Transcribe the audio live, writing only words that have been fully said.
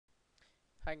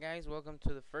Hi guys, welcome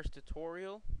to the first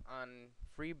tutorial on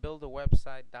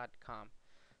freebuildawebsite.com.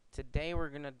 Today we're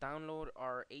going to download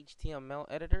our HTML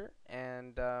editor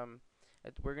and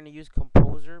we're going to use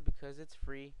Kompozer because it's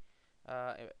free.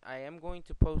 I am going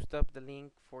to post up the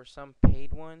link for some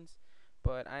paid ones,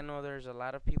 but I know there's a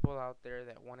lot of people out there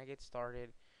that want to get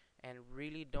started and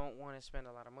really don't want to spend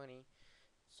a lot of money.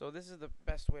 So this is the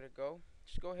best way to go.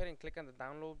 Just go ahead and click on the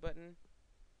download button,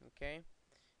 okay?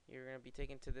 You're going to be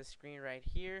taken to this screen right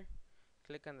here.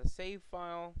 Click on the save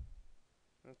file,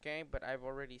 okay, but I've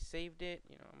already saved it.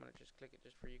 I'm going to just click it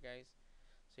just for you guys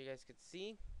so you guys could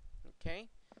see. Okay,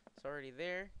 it's already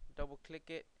there. Double click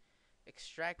it,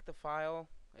 extract the file.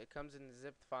 It comes in the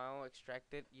zipped file.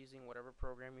 Extract it using whatever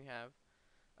program you have.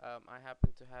 I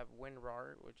happen to have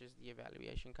WinRAR, which is the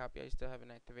evaluation copy. I still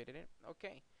haven't activated it.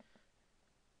 Okay,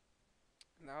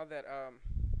 now that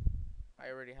I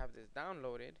already have this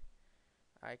downloaded,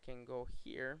 I can go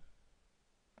here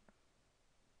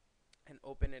and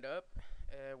open it up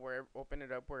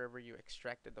wherever you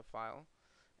extracted the file.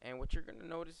 And what you're gonna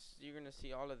notice, you're gonna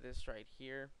see all of this right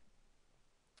here.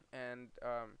 And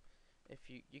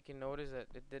if you can notice that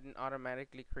it didn't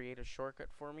automatically create a shortcut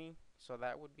for me, so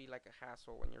that would be like a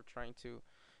hassle when you're trying to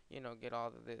get all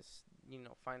of this,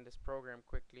 find this program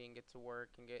quickly and get to work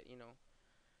and get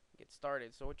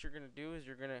started. So what you're gonna do is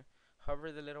you're gonna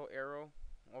hover the little arrow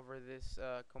over this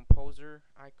Kompozer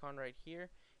icon right here.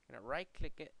 You're gonna right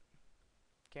click it,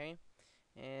 okay,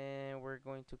 and we're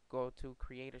going to go to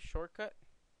create a shortcut.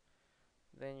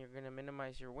 Then you're going to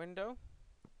minimize your window,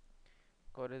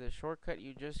 go to the shortcut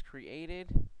you just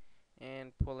created,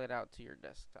 and pull it out to your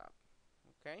desktop.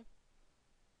 Okay,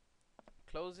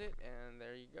 close it, and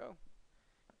there you go.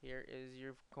 Here is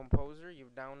your Kompozer.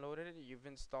 You've downloaded it, you've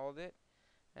installed it,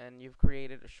 and you've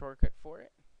created a shortcut for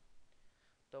it.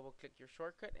 Double click your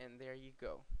shortcut, and there you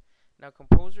go. Now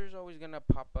Kompozer is always going to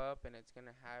pop up, and it's going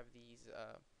to have these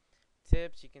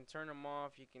tips. You can turn them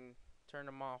off. You can turn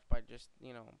them off by just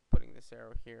putting this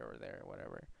arrow here or there or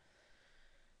whatever.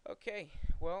 Okay,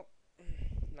 well,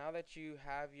 now that you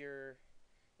have your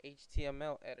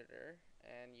HTML editor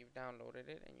and you've downloaded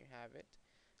it and you have it,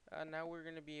 now we're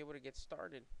going to be able to get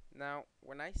started. Now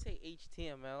when I say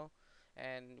HTML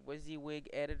and WYSIWYG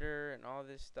editor and all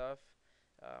this stuff,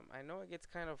 I know it gets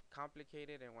kind of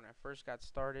complicated, and when I first got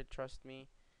started, trust me,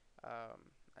 I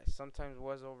sometimes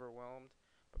was overwhelmed.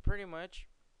 But pretty much,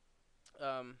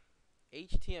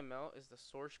 HTML is the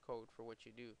source code for what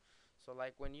you do. So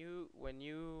like when you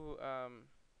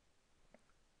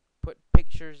put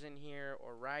pictures in here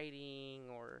or writing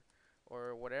or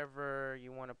whatever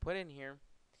you want to put in here,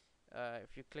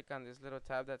 if you click on this little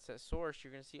tab that says source,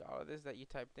 you're gonna see all of this that you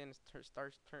typed in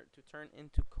starts to turn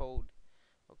into code.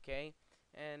 Okay,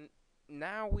 and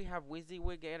now we have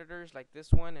WYSIWYG editors like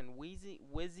this one, and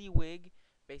WYSIWYG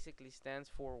basically stands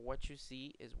for what you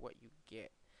see is what you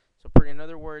get. So in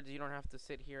other words, you don't have to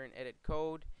sit here and edit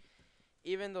code,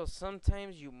 even though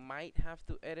sometimes you might have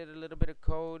to edit a little bit of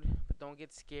code, but don't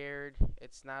get scared.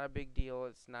 It's not a big deal.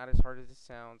 It's not as hard as it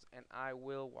sounds, and I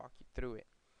will walk you through it.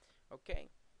 Okay,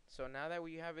 so now that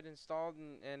we have it installed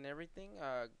and everything,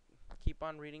 keep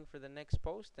on reading for the next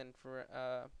post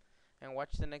and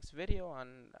watch the next video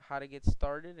on how to get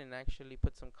started and actually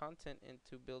put some content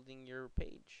into building your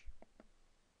page.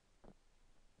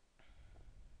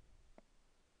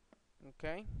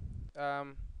 Okay.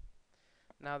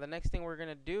 Now the next thing we're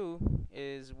gonna do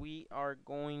is we are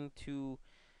going to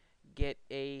get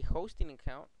a hosting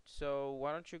account. So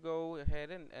why don't you go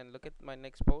ahead and look at my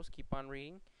next post, keep on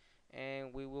reading,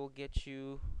 and we will get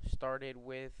you started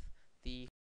with the